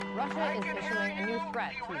Russia is issuing a new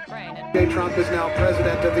threat to Ukraine. And Trump is now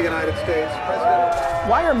president of the United States.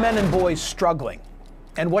 Why are men and boys struggling?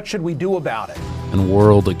 And what should we do about it? In a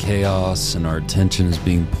world of chaos and our attention is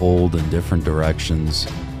being pulled in different directions,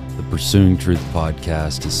 the Pursuing Truth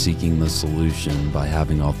podcast is seeking the solution by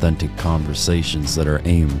having authentic conversations that are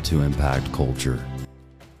aimed to impact culture.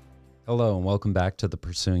 Hello and welcome back to the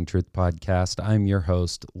Pursuing Truth podcast. I'm your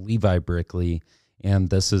host, Levi Brickley,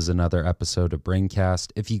 and this is another episode of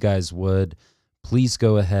Braincast. If you guys would, please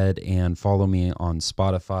go ahead and follow me on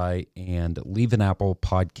Spotify and leave an Apple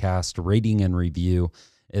Podcast rating and review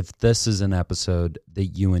if this is an episode that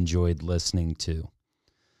you enjoyed listening to.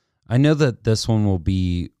 I know that this one will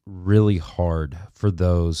be really hard for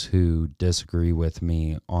those who disagree with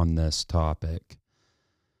me on this topic,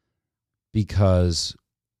 because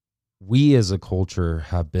we as a culture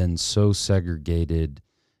have been so segregated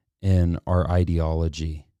in our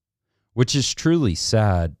ideology, which is truly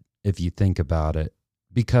sad if you think about it,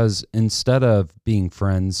 because instead of being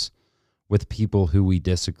friends with people who we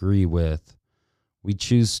disagree with, we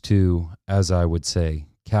choose to, as I would say,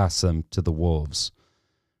 cast them to the wolves.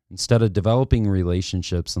 Instead of developing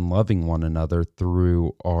relationships and loving one another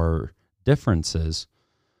through our differences,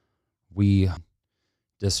 we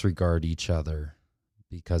disregard each other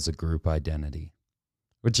because of group identity,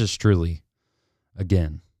 which is truly,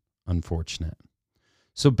 again, unfortunate.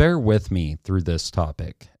 So bear with me through this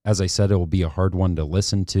topic. As I said, it will be a hard one to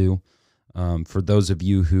listen to for those of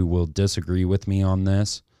you who will disagree with me on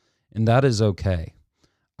this, and that is okay.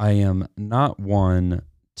 I am not one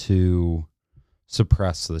to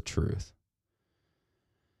suppress the truth.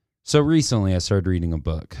 So recently I started reading a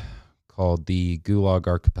book called The Gulag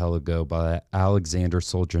Archipelago by Alexander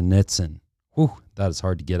Solzhenitsyn. Whew, that is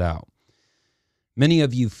hard to get out. Many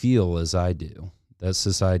of you feel, as I do, that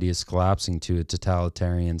society is collapsing to a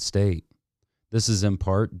totalitarian state. This is in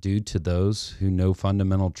part due to those who know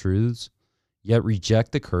fundamental truths, yet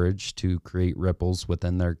reject the courage to create ripples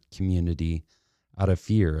within their community out of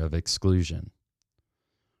fear of exclusion.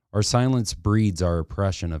 Our silence breeds our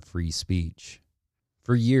oppression of free speech.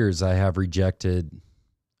 For years, I have rejected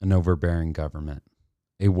an overbearing government,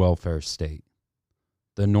 a welfare state,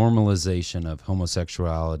 the normalization of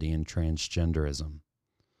homosexuality and transgenderism,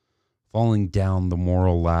 falling down the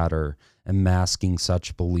moral ladder and masking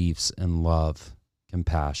such beliefs in love,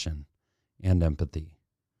 compassion, and empathy.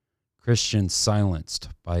 Christians silenced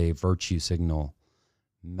by a virtue signal,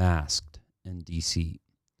 masked in deceit.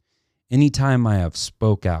 Anytime I have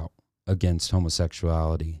spoke out against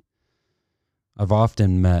homosexuality, I've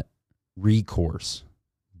often met recourse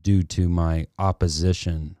due to my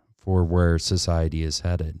opposition for where society is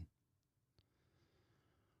headed.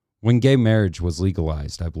 When gay marriage was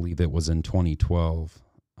legalized, I believe it was in 2012,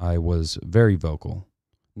 I was very vocal,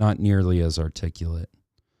 not nearly as articulate,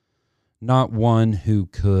 not one who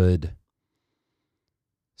could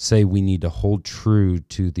say we need to hold true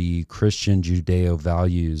to the Christian Judeo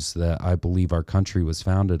values that I believe our country was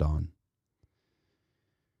founded on.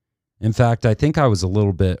 In fact, I think I was a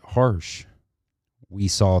little bit harsh. We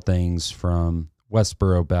saw things from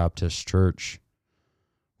Westboro Baptist Church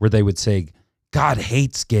where they would say, God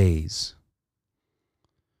hates gays,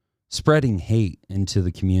 spreading hate into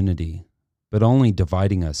the community, but only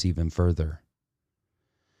dividing us even further.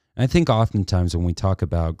 And I think oftentimes when we talk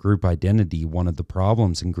about group identity, one of the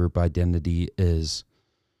problems in group identity is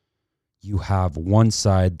you have one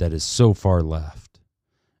side that is so far left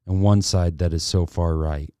and one side that is so far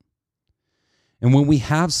right. And when we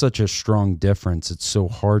have such a strong difference, it's so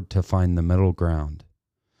hard to find the middle ground.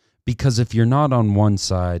 Because if you're not on one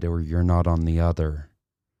side or you're not on the other,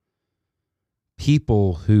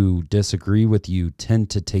 people who disagree with you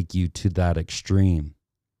tend to take you to that extreme.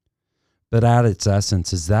 But at its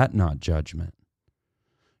essence, is that not judgment?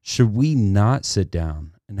 Should we not sit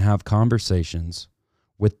down and have conversations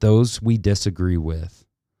with those we disagree with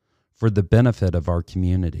for the benefit of our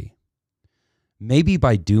community? Maybe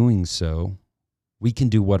by doing so, we can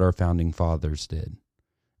do what our founding fathers did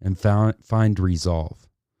and find resolve.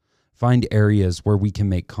 Find areas where we can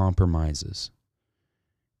make compromises,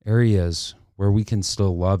 areas where we can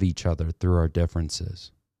still love each other through our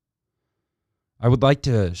differences. I would like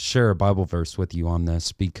to share a Bible verse with you on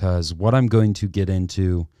this, because what I'm going to get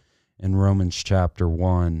into in Romans chapter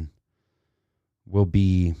 1 will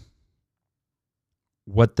be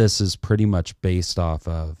what this is pretty much based off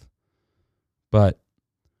of. But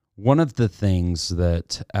one of the things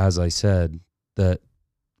that, as I said, that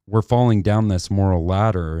we're falling down this moral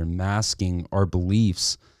ladder and masking our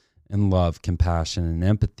beliefs in love, compassion, and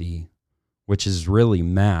empathy, which is really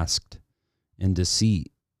masked in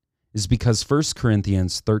deceit, is because 1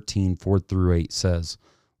 Corinthians 13, 4-8 says,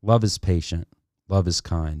 Love is patient. Love is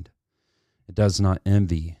kind. It does not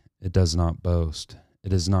envy. It does not boast.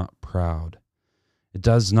 It is not proud. It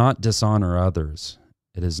does not dishonor others.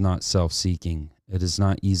 It is not self-seeking. It is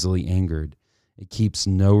not easily angered. It keeps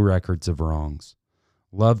no records of wrongs.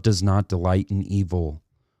 Love does not delight in evil,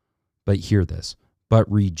 but hear this,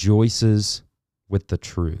 but rejoices with the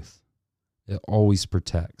truth. It always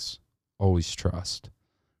protects, always trusts,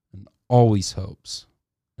 and always hopes,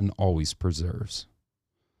 and always preserves.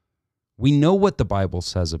 We know what the Bible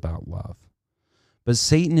says about love, but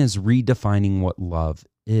Satan is redefining what love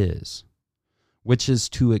is, which is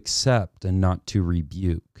to accept and not to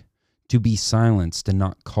rebuke, to be silenced and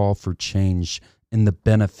not call for change in the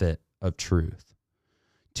benefit of truth,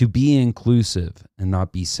 to be inclusive and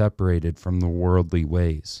not be separated from the worldly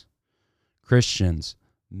ways. Christians,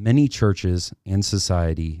 many churches and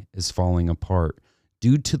society is falling apart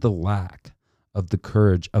due to the lack of the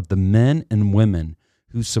courage of the men and women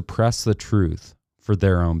who suppress the truth for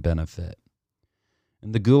their own benefit.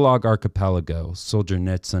 In the Gulag Archipelago,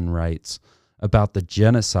 Solzhenitsyn writes about the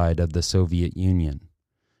genocide of the Soviet Union.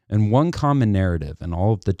 And one common narrative in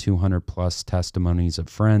all of the 200 plus testimonies of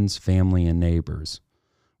friends, family, and neighbors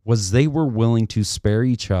was they were willing to spare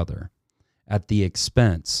each other at the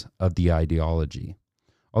expense of the ideology.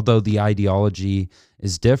 Although the ideology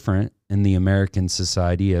is different in the American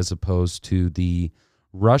society as opposed to the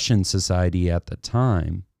Russian society at the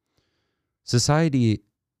time, society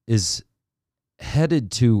is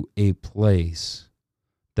headed to a place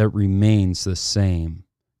that remains the same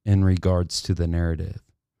in regards to the narrative.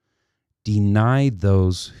 Deny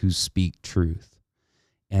those who speak truth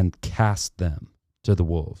and cast them to the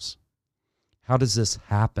wolves. How does this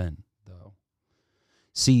happen, though?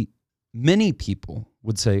 See, many people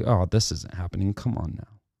would say, oh, this isn't happening. Come on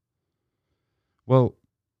now. Well,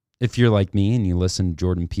 if you're like me and you listen to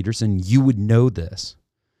Jordan Peterson, you would know this,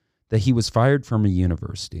 that he was fired from a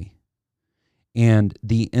university. And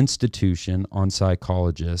the institution on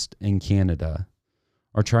psychologists in Canada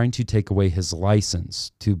are trying to take away his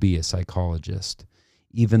license to be a psychologist,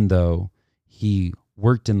 even though he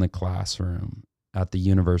worked in the classroom at the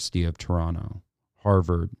University of Toronto,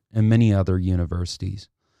 Harvard, and many other universities,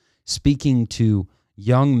 speaking to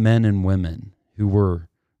young men and women who were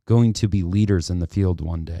going to be leaders in the field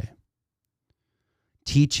one day,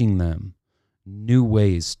 teaching them new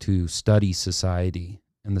ways to study society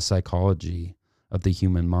and the psychology of the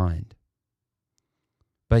human mind.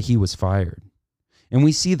 But he was fired. And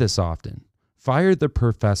we see this often. Fire the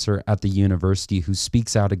professor at the university who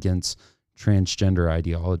speaks out against transgender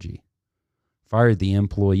ideology. Fire the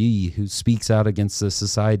employee who speaks out against the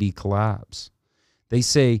society collapse. They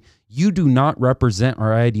say, you do not represent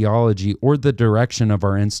our ideology or the direction of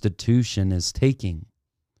our institution is taking.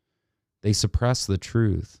 They suppress the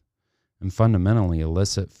truth and fundamentally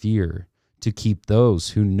elicit fear to keep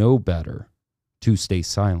those who know better to stay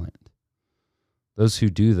silent. Those who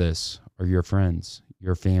do this are your friends,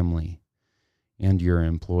 your family, and your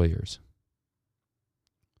employers.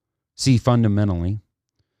 See, fundamentally,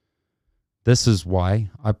 this is why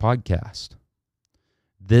I podcast.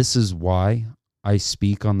 This is why I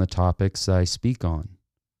speak on the topics that I speak on.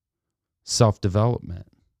 Self-development.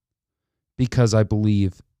 Because I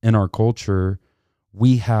believe in our culture,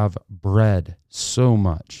 we have bred so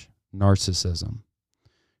much narcissism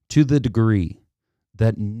to the degree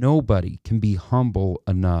that nobody can be humble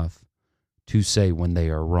enough to say when they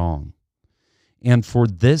are wrong. And for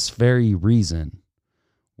this very reason,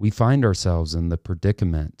 we find ourselves in the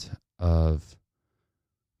predicament of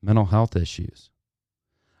mental health issues.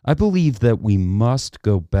 I believe that we must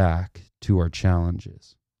go back to our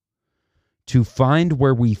challenges to find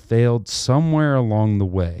where we failed somewhere along the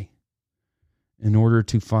way in order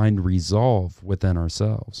to find resolve within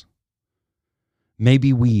ourselves.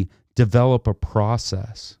 Maybe we develop a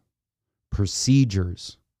process,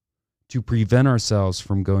 procedures to prevent ourselves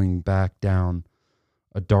from going back down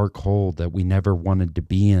a dark hole that we never wanted to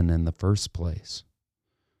be in the first place.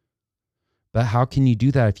 But how can you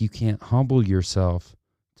do that if you can't humble yourself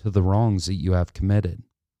to the wrongs that you have committed?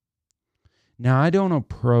 Now, I don't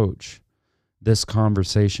approach this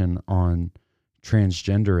conversation on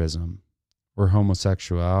transgenderism or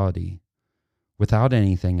homosexuality without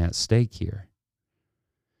anything at stake here.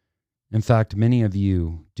 In fact, many of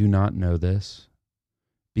you do not know this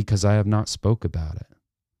because I have not spoke about it.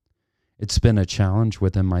 It's been a challenge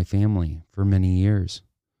within my family for many years.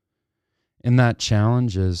 And that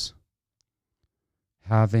challenge is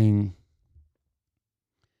having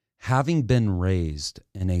been raised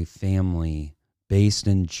in a family based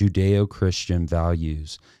in Judeo-Christian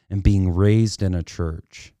values and being raised in a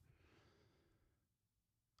church.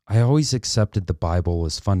 I always accepted the Bible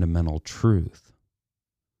as fundamental truth.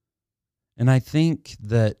 And I think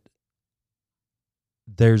that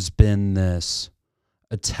there's been this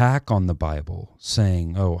attack on the Bible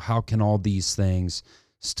saying, oh, how can all these things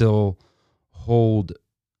still hold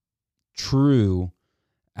true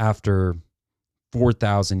after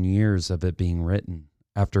 4,000 years of it being written,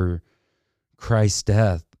 after Christ's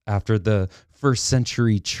death, after the first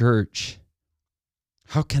century church?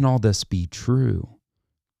 How can all this be true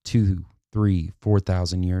 2, 3,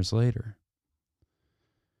 4,000 years later?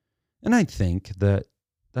 And I think that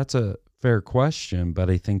that's a fair question, but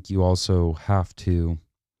I think you also have to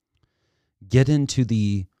get into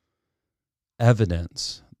the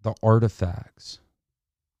evidence, the artifacts,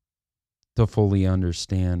 to fully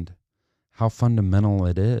understand how fundamental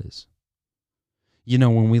it is. You know,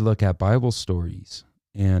 when we look at Bible stories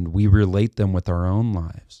and we relate them with our own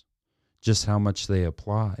lives, just how much they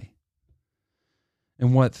apply.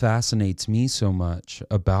 And what fascinates me so much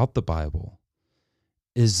about the Bible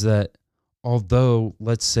is that although,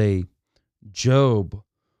 let's say, Job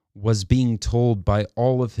was being told by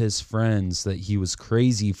all of his friends that he was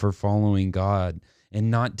crazy for following God and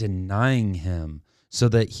not denying him so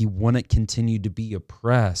that he wouldn't continue to be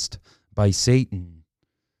oppressed by Satan,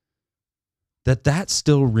 that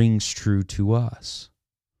still rings true to us.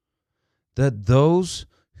 That those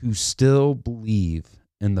who still believe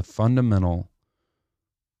in the fundamental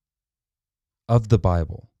of the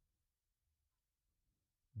Bible,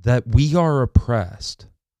 that we are oppressed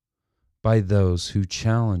by those who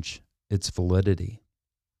challenge its validity.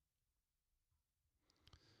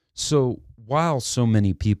 So while so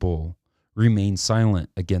many people remain silent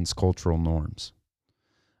against cultural norms,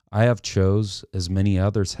 I have chose, as many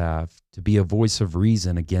others have, to be a voice of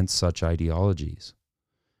reason against such ideologies.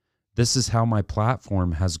 This is how my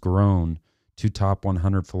platform has grown to Top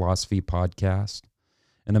 100 Philosophy Podcast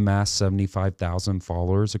and amassed 75,000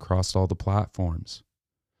 followers across all the platforms.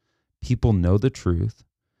 People know the truth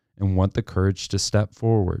and want the courage to step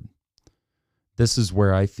forward. This is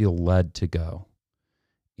where I feel led to go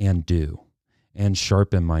and do and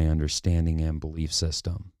sharpen my understanding and belief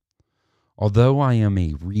system. Although I am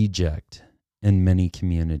a reject in many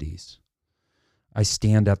communities, I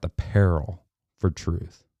stand at the peril for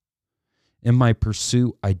truth. In my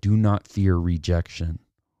pursuit, I do not fear rejection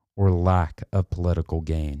or lack of political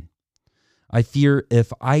gain. I fear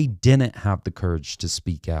if I didn't have the courage to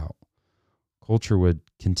speak out, culture would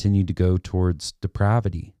continue to go towards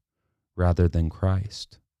depravity rather than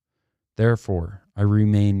Christ. Therefore, I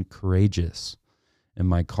remain courageous in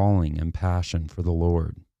my calling and passion for the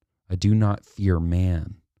Lord. I do not fear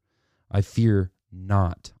man. I fear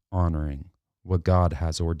not honoring what God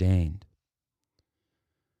has ordained.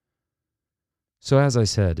 So as I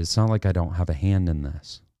said, it's not like I don't have a hand in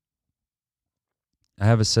this. I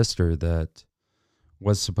have a sister that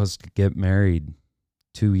was supposed to get married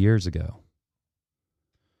 2 years ago.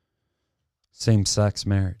 Same-sex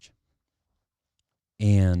marriage.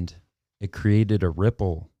 And it created a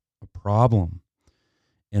ripple, a problem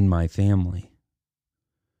in my family.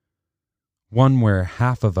 One where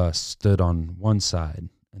half of us stood on one side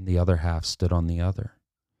and the other half stood on the other.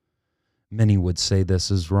 Many would say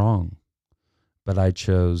this is wrong, but I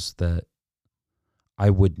chose that I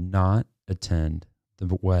would not attend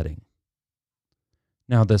the wedding.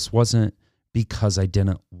 Now, this wasn't because I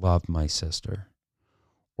didn't love my sister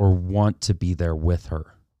or want to be there with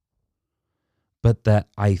her, but that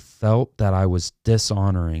I felt that I was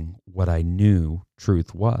dishonoring what I knew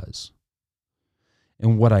truth was.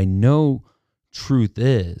 And what I know truth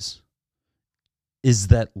is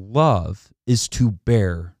that love is to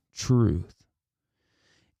bear truth.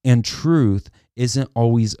 And truth isn't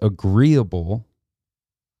always agreeable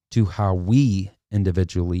to how we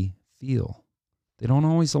individually feel. They don't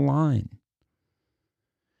always align.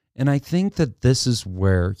 And I think that this is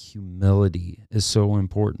where humility is so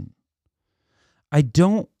important. I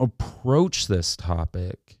don't approach this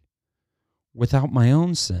topic without my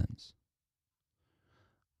own sins.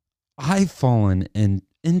 I've fallen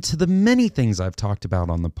into the many things I've talked about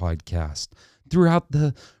on the podcast throughout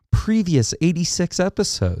the previous 86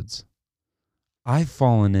 episodes. I've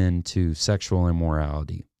fallen into sexual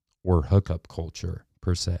immorality or hookup culture,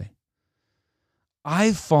 per se.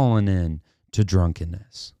 I've fallen into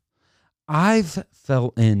drunkenness. I've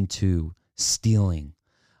fell into stealing.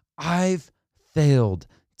 I've failed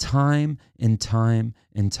time and time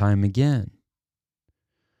and time again.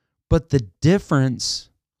 But the difference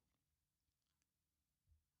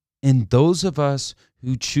in those of us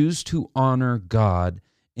who choose to honor God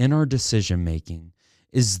in our decision making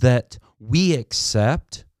is that we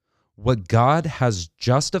accept what God has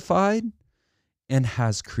justified and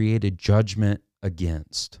has created judgment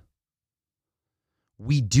against.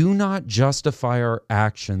 We do not justify our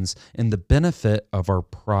actions in the benefit of our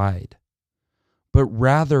pride, but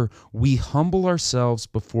rather we humble ourselves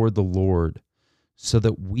before the Lord so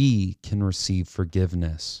that we can receive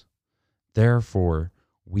forgiveness. Therefore,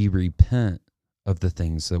 we repent of the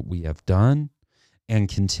things that we have done and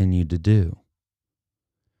continue to do.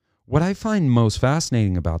 What I find most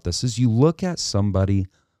fascinating about this is you look at somebody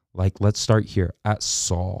like, let's start here, at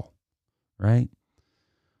Saul, right?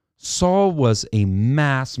 Saul was a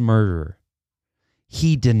mass murderer.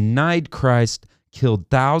 He denied Christ, killed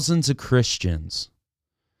thousands of Christians,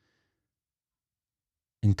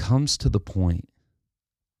 and comes to the point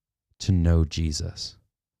to know Jesus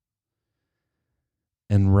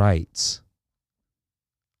and writes,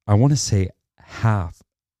 I want to say half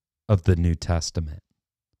of the New Testament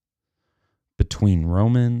between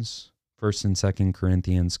Romans, 1st and 2nd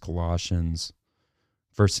Corinthians, Colossians,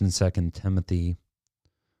 1st and 2nd Timothy.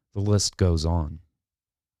 The list goes on.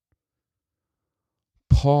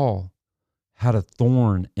 Paul had a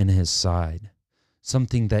thorn in his side,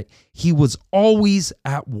 something that he was always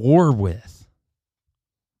at war with.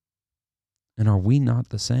 And are we not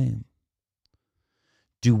the same?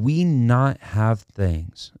 Do we not have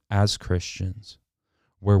things as Christians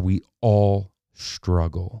where we all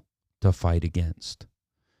struggle to fight against?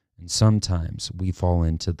 And sometimes we fall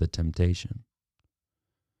into the temptation.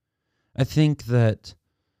 I think that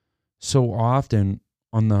so often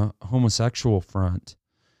on the homosexual front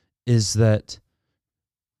is that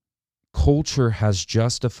culture has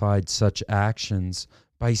justified such actions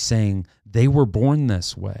by saying they were born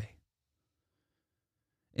this way.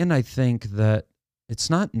 And I think that it's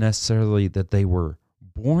not necessarily that they were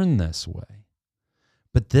born this way,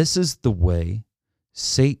 but this is the way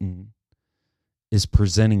Satan is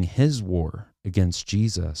presenting his war against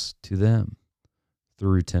Jesus to them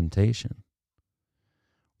through temptation.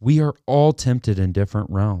 We are all tempted in different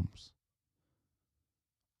realms.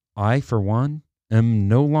 I, for one, am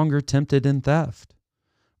no longer tempted in theft.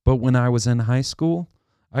 But when I was in high school,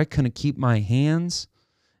 I couldn't keep my hands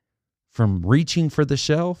from reaching for the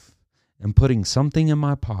shelf and putting something in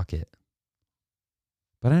my pocket.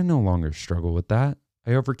 But I no longer struggle with that.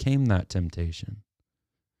 I overcame that temptation.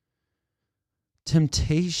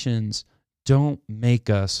 Temptations don't make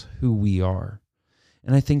us who we are.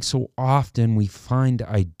 And I think so often we find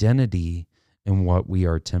identity in what we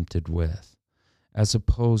are tempted with, as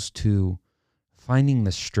opposed to finding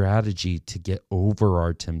the strategy to get over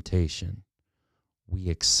our temptation. We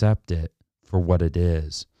accept it for what it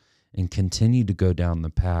is and continue to go down the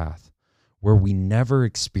path where we never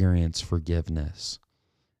experience forgiveness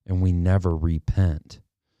and we never repent,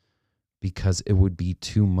 because it would be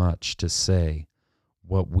too much to say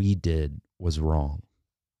what we did was wrong.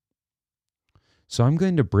 So I'm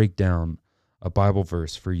going to break down a Bible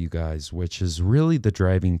verse for you guys, which is really the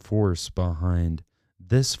driving force behind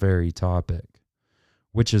this very topic,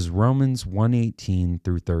 which is Romans 1:18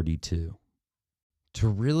 through 32. To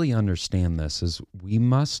really understand this is we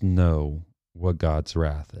must know what God's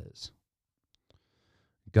wrath is.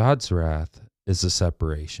 God's wrath is a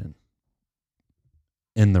separation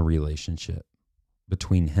in the relationship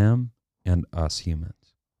between him and us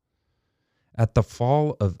humans. At the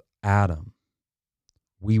fall of Adam,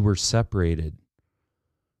 we were separated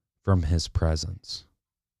from his presence.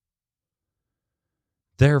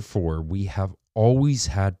 Therefore, we have always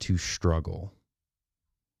had to struggle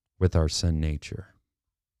with our sin nature.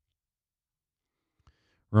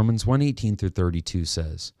 Romans 1:18 through 32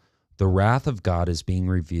 says, "The wrath of God is being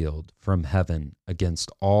revealed from heaven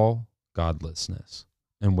against all godlessness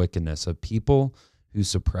and wickedness of people who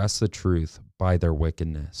suppress the truth by their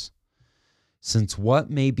wickedness. Since what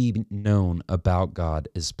may be known about God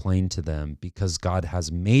is plain to them, because God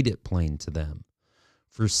has made it plain to them.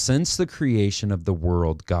 For since the creation of the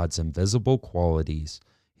world, God's invisible qualities,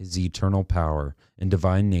 his eternal power and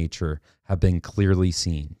divine nature have been clearly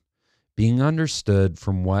seen, being understood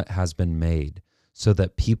from what has been made, so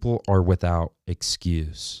that people are without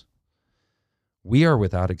excuse." We are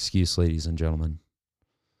without excuse, ladies and gentlemen,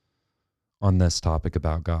 on this topic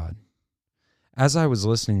about God. As I was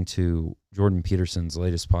listening to Jordan Peterson's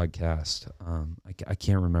latest podcast, I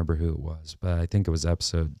can't remember who it was, but I think it was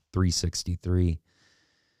episode 363.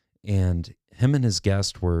 And him and his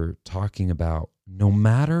guest were talking about no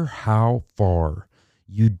matter how far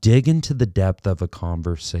you dig into the depth of a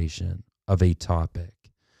conversation, of a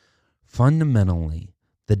topic, fundamentally,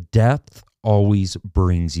 the depth always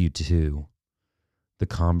brings you to the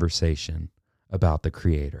conversation about the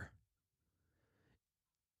Creator.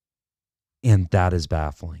 And that is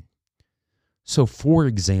baffling. So, for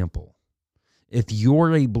example, if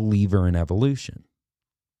you're a believer in evolution,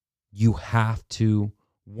 you have to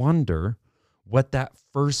wonder what that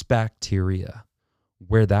first bacteria,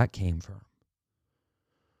 where that came from.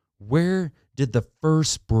 Where did the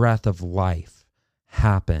first breath of life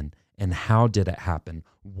happen, and how did it happen?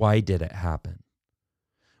 Why did it happen?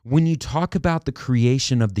 When you talk about the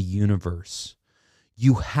creation of the universe,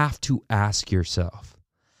 you have to ask yourself,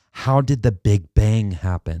 how did the Big Bang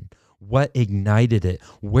happen? What ignited it?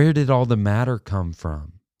 Where did all the matter come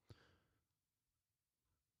from?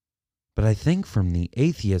 But I think from the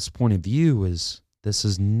atheist point of view this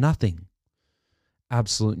is nothing,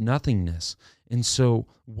 absolute nothingness. And so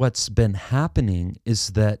what's been happening is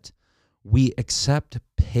that we accept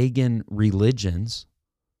pagan religions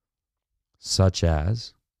such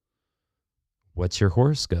as, what's your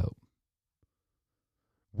horoscope?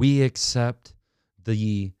 We accept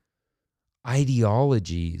the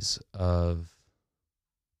ideologies of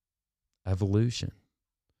evolution.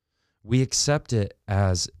 We accept it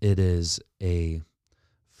as it is a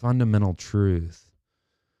fundamental truth.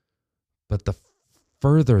 But the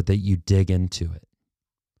further that you dig into it,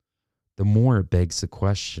 the more it begs the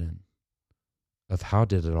question of how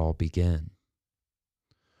did it all begin?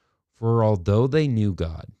 For although they knew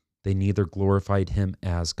God, they neither glorified him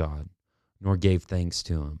as God nor gave thanks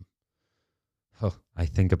to him. Oh, I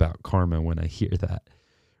think about karma when I hear that,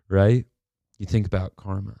 right? You think about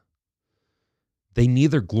karma. They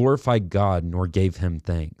neither glorified God nor gave him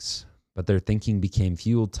thanks, but their thinking became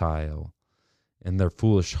futile and their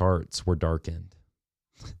foolish hearts were darkened.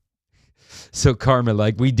 So karma,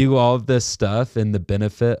 like we do all of this stuff in the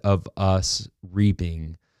benefit of us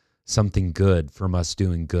reaping something good from us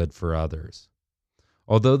doing good for others.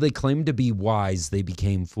 Although they claimed to be wise, they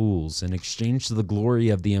became fools and exchanged the glory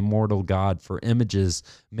of the immortal God for images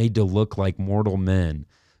made to look like mortal men,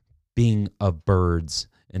 being of birds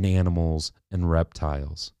and animals and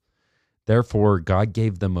reptiles. Therefore, God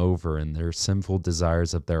gave them over in their sinful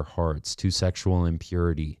desires of their hearts to sexual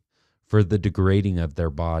impurity, for the degrading of their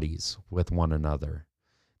bodies with one another.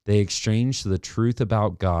 They exchanged the truth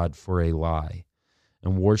about God for a lie,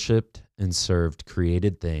 and worshipped and served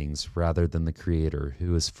created things rather than the Creator,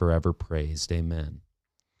 who is forever praised. Amen.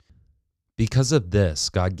 Because of this,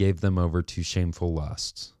 God gave them over to shameful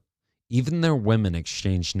lusts. Even their women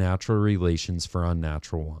exchanged natural relations for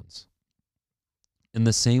unnatural ones. In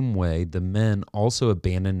the same way, the men also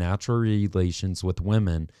abandoned natural relations with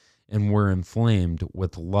women and were inflamed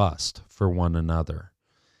with lust for one another.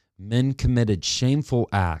 Men committed shameful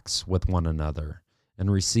acts with one another and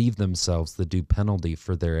received themselves the due penalty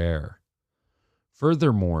for their error.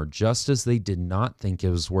 Furthermore, just as they did not think it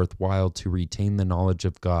was worthwhile to retain the knowledge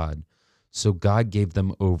of God, so God gave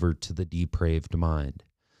them over to the depraved mind,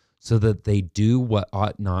 so that they do what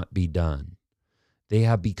ought not be done. They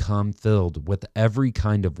have become filled with every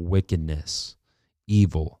kind of wickedness,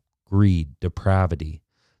 evil, greed, depravity.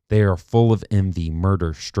 They are full of envy,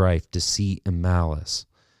 murder, strife, deceit, and malice.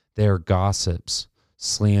 They are gossips,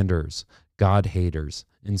 slanderers, God-haters,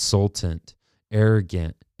 insultant,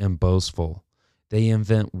 arrogant, and boastful. They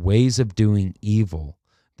invent ways of doing evil.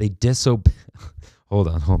 They disobey. Hold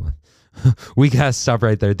on. We got to stop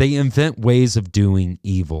right there. They invent ways of doing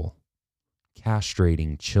evil,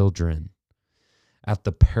 castrating children at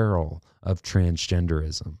the peril of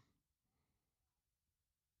transgenderism.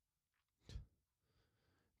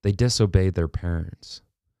 They disobey their parents.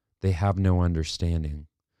 They have no understanding,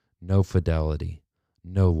 no fidelity,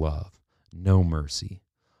 no love, no mercy.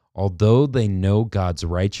 Although they know God's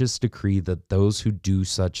righteous decree that those who do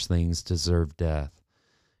such things deserve death,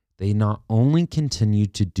 they not only continue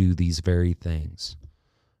to do these very things,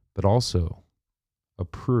 but also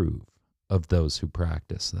approve of those who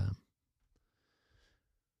practice them.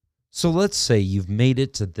 So let's say you've made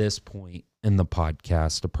it to this point in the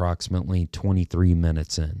podcast, approximately 23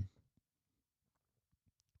 minutes in,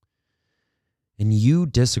 and you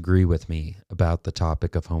disagree with me about the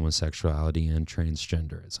topic of homosexuality and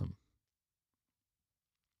transgenderism.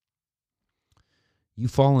 You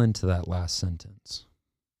fall into that last sentence.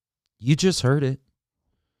 You just heard it.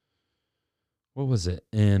 What was it?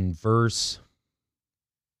 In verse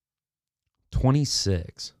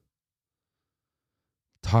 26,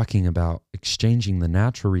 talking about exchanging the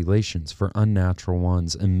natural relations for unnatural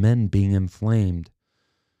ones and men being inflamed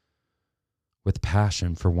with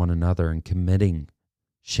passion for one another and committing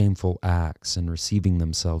shameful acts and receiving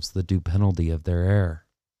themselves the due penalty of their error.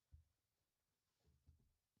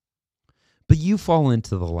 But you fall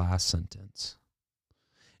into the last sentence.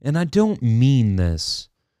 And I don't mean this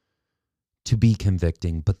to be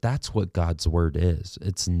convicting, but that's what God's word is.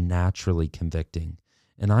 It's naturally convicting.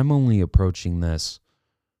 And I'm only approaching this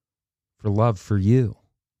for love for you.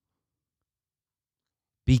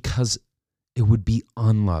 Because it would be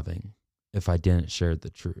unloving if I didn't share the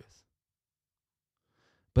truth.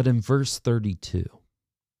 But in verse 32,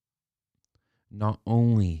 not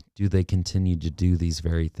only do they continue to do these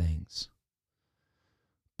very things,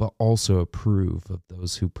 but also approve of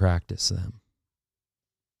those who practice them.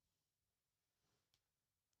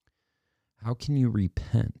 How can you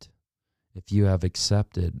repent if you have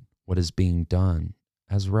accepted what is being done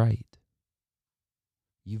as right?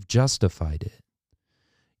 You've justified it.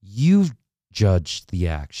 You've judged the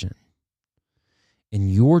action.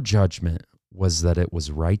 And your judgment was that it was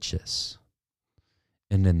righteous.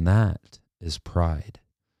 And in that is pride,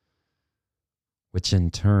 which in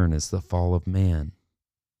turn is the fall of man,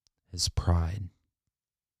 his pride.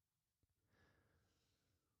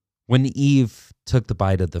 When Eve took the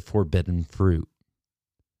bite of the forbidden fruit,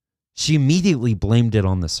 she immediately blamed it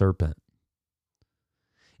on the serpent.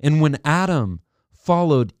 And when Adam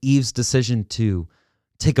followed Eve's decision to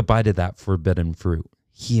take a bite of that forbidden fruit,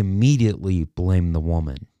 he immediately blamed the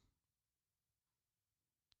woman.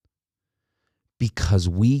 Because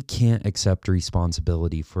we can't accept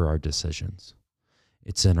responsibility for our decisions.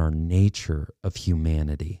 It's in our nature of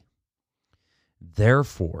humanity.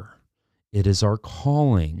 Therefore, it is our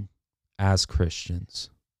calling as Christians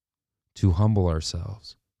to humble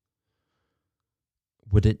ourselves.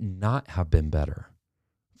 Would it not have been better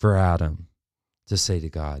for Adam to say to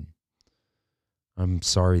God, I'm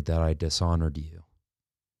sorry that I dishonored you.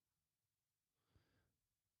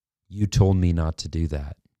 You told me not to do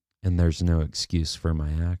that, and there's no excuse for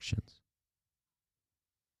my actions.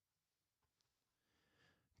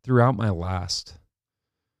 Throughout my last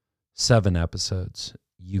 7 episodes,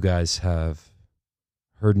 you guys have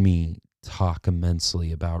heard me talk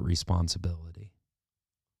immensely about responsibility.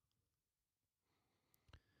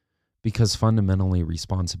 Because fundamentally,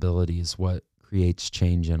 responsibility is what creates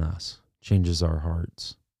change in us, changes our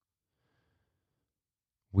hearts.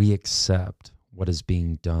 We accept what is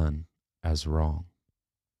being done as wrong.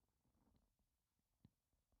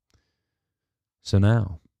 So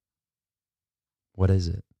now, what is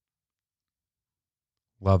it?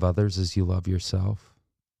 Love others as you love yourself?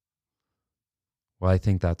 Well, I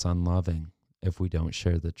think that's unloving if we don't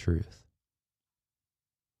share the truth.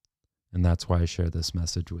 And that's why I share this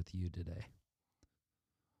message with you today.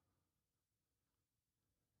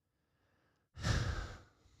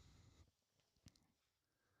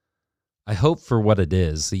 I hope for what it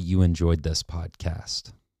is that you enjoyed this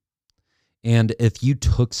podcast. And if you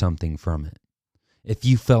took something from it, if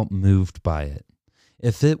you felt moved by it,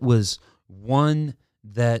 if it was one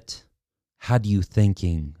that had you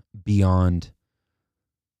thinking beyond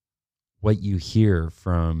what you hear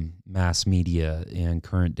from mass media and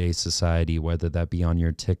current day society, whether that be on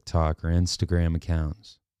your TikTok or Instagram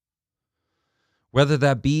accounts, whether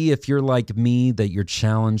that be if you're like me, that you're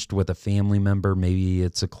challenged with a family member, maybe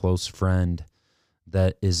it's a close friend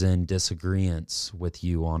that is in disagreement with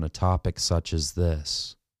you on a topic such as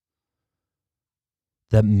this,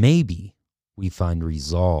 that maybe we find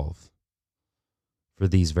resolve for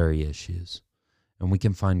these very issues, and we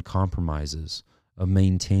can find compromises of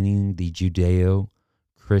maintaining the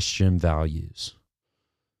Judeo-Christian values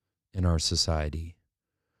in our society,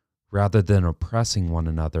 rather than oppressing one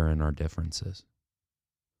another in our differences.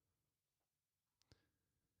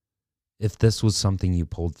 If this was something you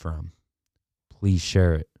pulled from, please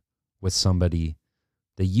share it with somebody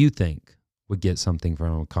that you think would get something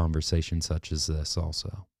from a conversation such as this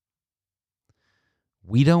also.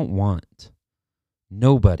 We don't want,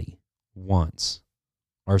 nobody wants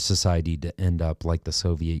our society to end up like the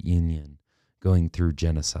Soviet Union, going through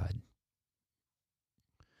genocide.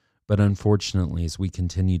 But unfortunately, as we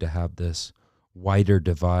continue to have this wider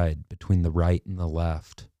divide between the right and the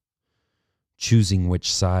left, choosing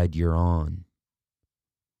which side you're on,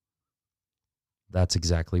 that's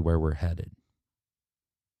exactly where we're headed.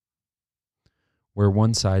 Where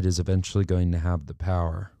one side is eventually going to have the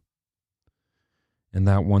power, and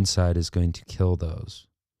that one side is going to kill those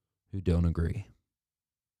who don't agree.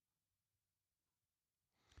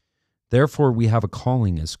 Therefore, we have a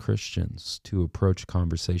calling as Christians to approach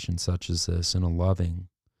conversations such as this in a loving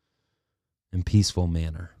and peaceful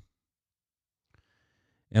manner.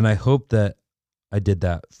 And I hope that I did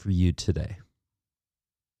that for you today.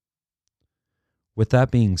 With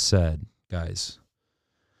that being said, guys,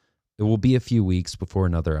 it will be a few weeks before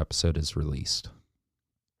another episode is released.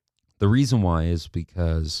 The reason why is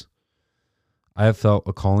because I have felt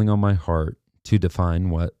a calling on my heart to define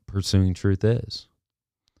what pursuing truth is.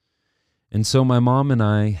 And so my mom and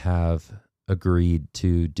I have agreed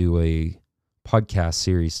to do a podcast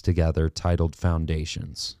series together titled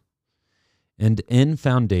Foundations. And in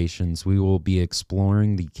Foundations, we will be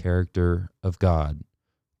exploring the character of God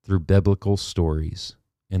through biblical stories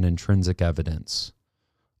and intrinsic evidence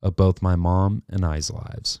of both my mom and I's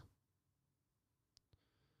lives.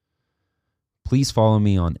 Please follow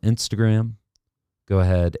me on Instagram. Go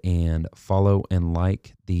ahead and follow and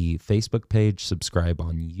like the Facebook page, subscribe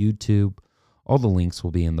on YouTube. All the links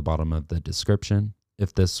will be in the bottom of the description.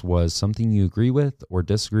 If this was something you agree with or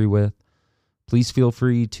disagree with, please feel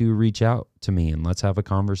free to reach out to me and let's have a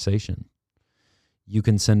conversation. You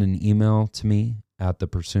can send an email to me at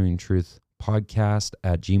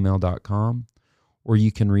thepursuingtruthpodcast@gmail.com, or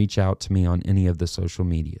you can reach out to me on any of the social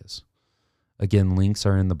medias. Again, links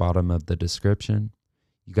are in the bottom of the description.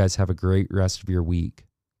 You guys have a great rest of your week.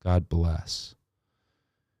 God bless.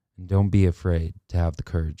 And don't be afraid to have the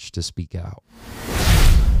courage to speak out.